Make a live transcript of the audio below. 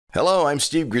Hello, I'm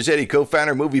Steve Grizzetti,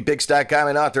 co-founder of MoviePix.com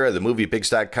and author of the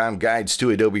MoviePix.com Guides to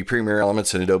Adobe Premiere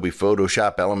Elements and Adobe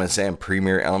Photoshop Elements and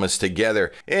Premiere Elements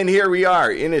together. And here we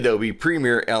are in Adobe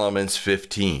Premiere Elements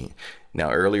 15.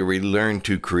 Now, earlier we learned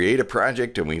to create a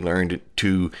project and we learned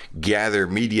to gather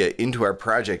media into our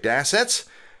project assets.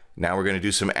 Now we're going to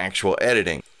do some actual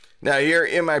editing. Now here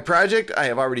in my project, I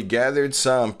have already gathered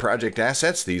some project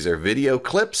assets. These are video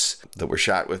clips that were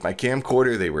shot with my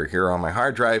camcorder. They were here on my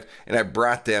hard drive, and I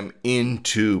brought them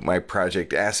into my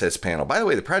project assets panel. By the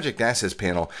way, the project assets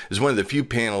panel is one of the few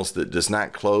panels that does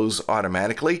not close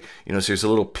automatically. You know, so there's a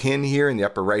little pin here in the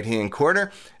upper right-hand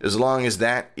corner. As long as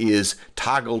that is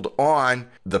toggled on,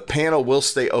 the panel will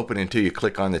stay open until you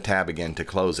click on the tab again to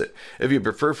close it. If you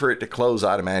prefer for it to close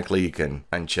automatically, you can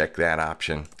uncheck that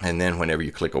option, and then whenever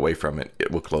you click away from it,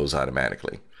 it will close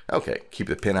automatically. Okay, keep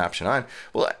the pin option on.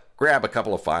 We'll grab a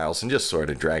couple of files and just sort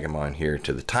of drag them on here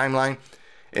to the timeline.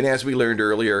 And as we learned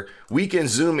earlier, we can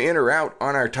zoom in or out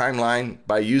on our timeline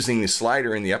by using the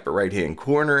slider in the upper right hand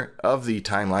corner of the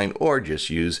timeline, or just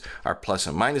use our plus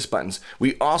and minus buttons.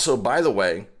 We also, by the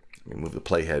way, let me move the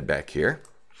playhead back here.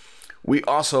 We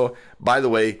also, by the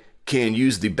way, can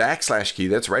use the backslash key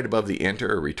that's right above the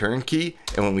enter or return key.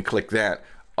 And when we click that,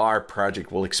 our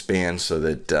project will expand so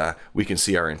that we can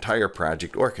see our entire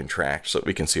project, or contract so that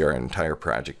we can see our entire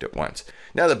project at once.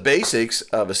 Now, the basics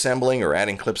of assembling or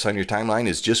adding clips on your timeline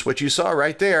is just what you saw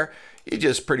right there. You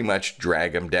just pretty much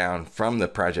drag them down from the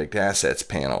project assets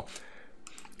panel.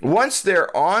 Once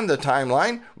they're on the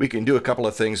timeline, we can do a couple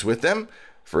of things with them.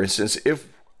 For instance, if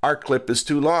our clip is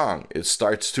too long, it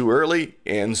starts too early,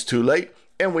 ends too late,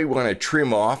 and we want to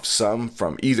trim off some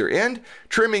from either end,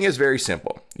 trimming is very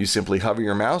simple. You simply hover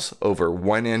your mouse over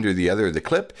one end or the other of the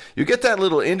clip. You get that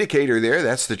little indicator there,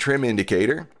 that's the trim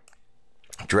indicator.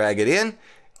 Drag it in,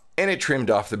 and it trimmed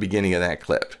off the beginning of that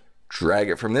clip. Drag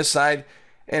it from this side,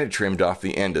 and it trimmed off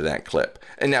the end of that clip.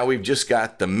 And now we've just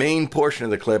got the main portion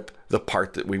of the clip, the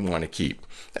part that we want to keep.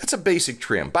 That's a basic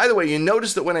trim. By the way, you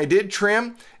notice that when I did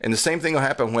trim, and the same thing will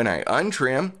happen when I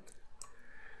untrim,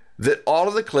 that all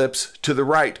of the clips to the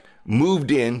right moved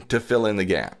in to fill in the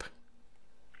gap.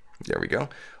 There we go.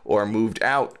 Or moved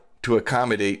out to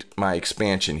accommodate my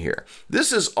expansion here.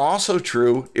 This is also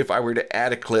true if I were to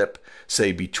add a clip,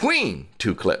 say, between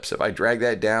two clips. If I drag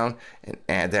that down and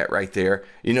add that right there,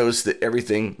 you notice that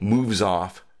everything moves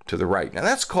off to the right. Now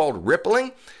that's called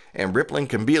rippling, and rippling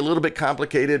can be a little bit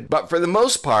complicated, but for the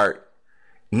most part,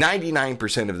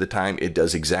 99% of the time, it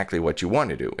does exactly what you want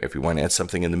to do. If you want to add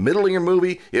something in the middle of your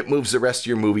movie, it moves the rest of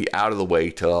your movie out of the way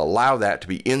to allow that to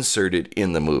be inserted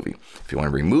in the movie. If you want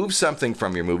to remove something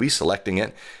from your movie, selecting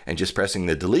it and just pressing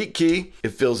the delete key,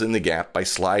 it fills in the gap by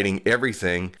sliding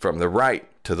everything from the right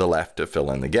to the left to fill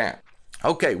in the gap.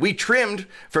 Okay, we trimmed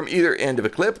from either end of a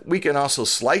clip. We can also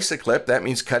slice a clip. That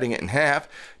means cutting it in half.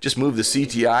 Just move the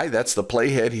CTI, that's the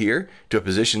playhead here, to a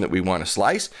position that we want to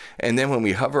slice. And then when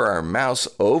we hover our mouse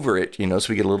over it, you notice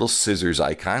we get a little scissors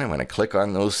icon. And when I click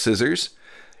on those scissors,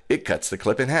 it cuts the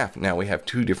clip in half. Now we have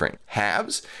two different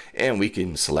halves, and we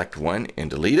can select one and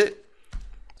delete it.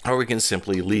 Or we can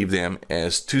simply leave them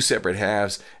as two separate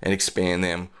halves and expand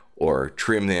them or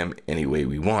trim them any way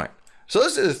we want. So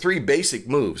those are the three basic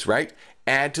moves, right?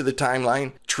 Add to the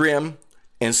timeline, trim,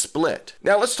 and split.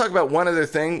 Now let's talk about one other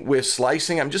thing with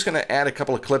slicing. I'm just going to add a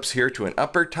couple of clips here to an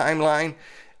upper timeline,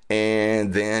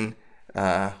 and then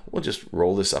we'll just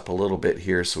roll this up a little bit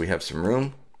here so we have some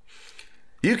room.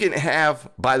 You can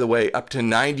have, by the way, up to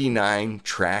 99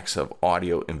 tracks of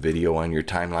audio and video on your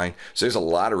timeline. So there's a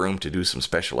lot of room to do some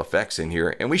special effects in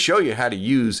here, and we show you how to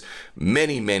use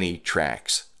many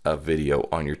tracks of video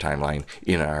on your timeline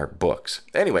in our books.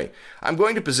 Anyway, I'm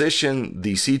going to position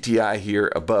the CTI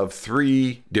here above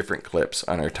 3 different clips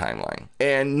on our timeline.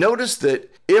 And notice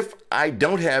that if I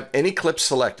don't have any clips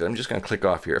selected, I'm just going to click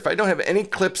off here. If I don't have any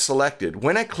clips selected,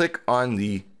 when I click on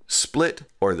the split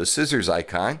or the scissors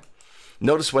icon,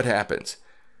 notice what happens.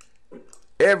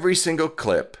 Every single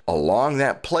clip along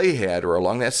that playhead or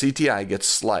along that CTI gets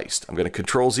sliced. I'm going to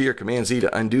Control Z or Command Z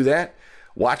to undo that.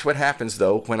 Watch what happens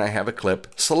though when I have a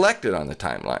clip selected on the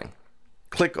timeline.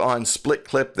 Click on split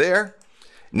clip there.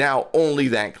 Now only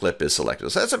that clip is selected.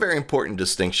 So that's a very important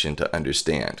distinction to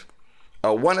understand.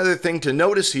 One other thing to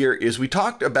notice here is we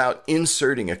talked about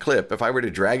inserting a clip. If I were to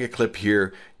drag a clip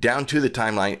here down to the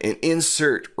timeline and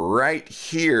insert right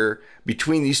here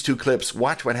between these two clips,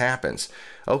 watch what happens.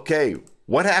 Okay,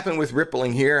 what happened with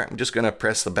rippling here? I'm just going to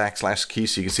press the backslash key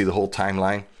so you can see the whole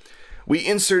timeline. We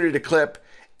inserted a clip,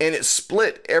 and it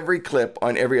split every clip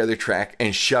on every other track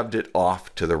and shoved it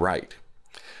off to the right.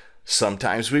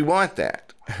 Sometimes we want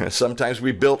that. Sometimes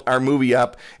we built our movie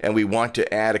up and we want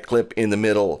to add a clip in the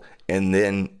middle and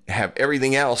then have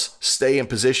everything else stay in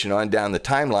position on down the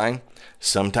timeline.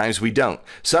 Sometimes we don't.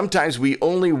 Sometimes we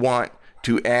only want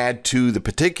to add to the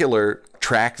particular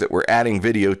track that we're adding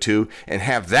video to and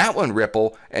have that one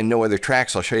ripple and no other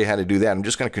tracks. I'll show you how to do that. I'm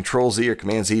just going to Control Z or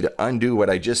Command Z to undo what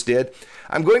I just did.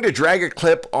 I'm going to drag a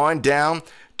clip on down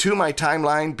to my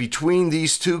timeline between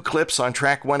these two clips on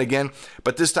track 1 again,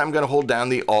 but this time I'm going to hold down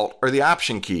the Alt or the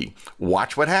Option key.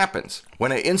 Watch what happens.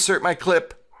 When I insert my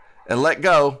clip and let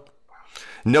go,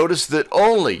 notice that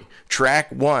only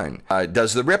track 1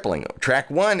 does the rippling.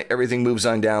 Track 1, everything moves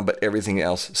on down, but everything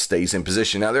else stays in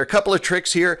position. Now, there are a couple of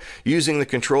tricks here using the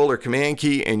Control or Command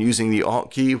key and using the Alt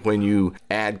key when you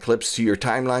add clips to your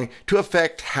timeline to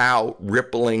affect how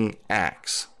rippling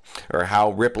acts, or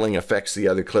how rippling affects the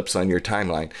other clips on your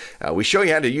timeline. We show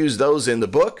you how to use those in the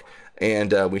book,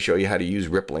 and we show you how to use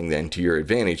rippling then to your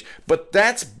advantage. But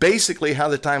that's basically how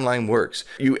the timeline works.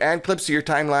 You add clips to your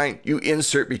timeline, you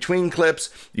insert between clips,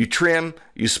 you trim,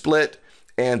 you split,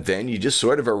 and then you just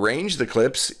sort of arrange the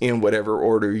clips in whatever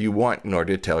order you want in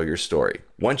order to tell your story.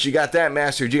 Once you got that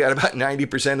mastered, you got about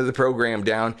 90% of the program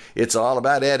down. It's all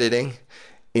about editing.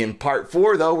 In part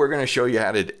 4, though, we're going to show you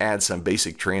how to add some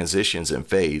basic transitions and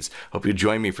fades. Hope you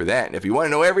join me for that. And if you want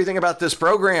to know everything about this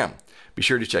program, be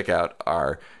sure to check out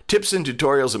our tips and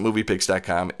tutorials at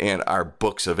MoviePix.com and our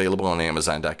books available on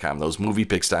Amazon.com. Those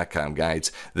MoviePix.com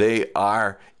guides, they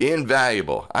are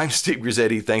invaluable. I'm Steve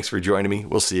Grizzetti. Thanks for joining me.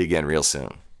 We'll see you again real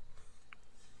soon.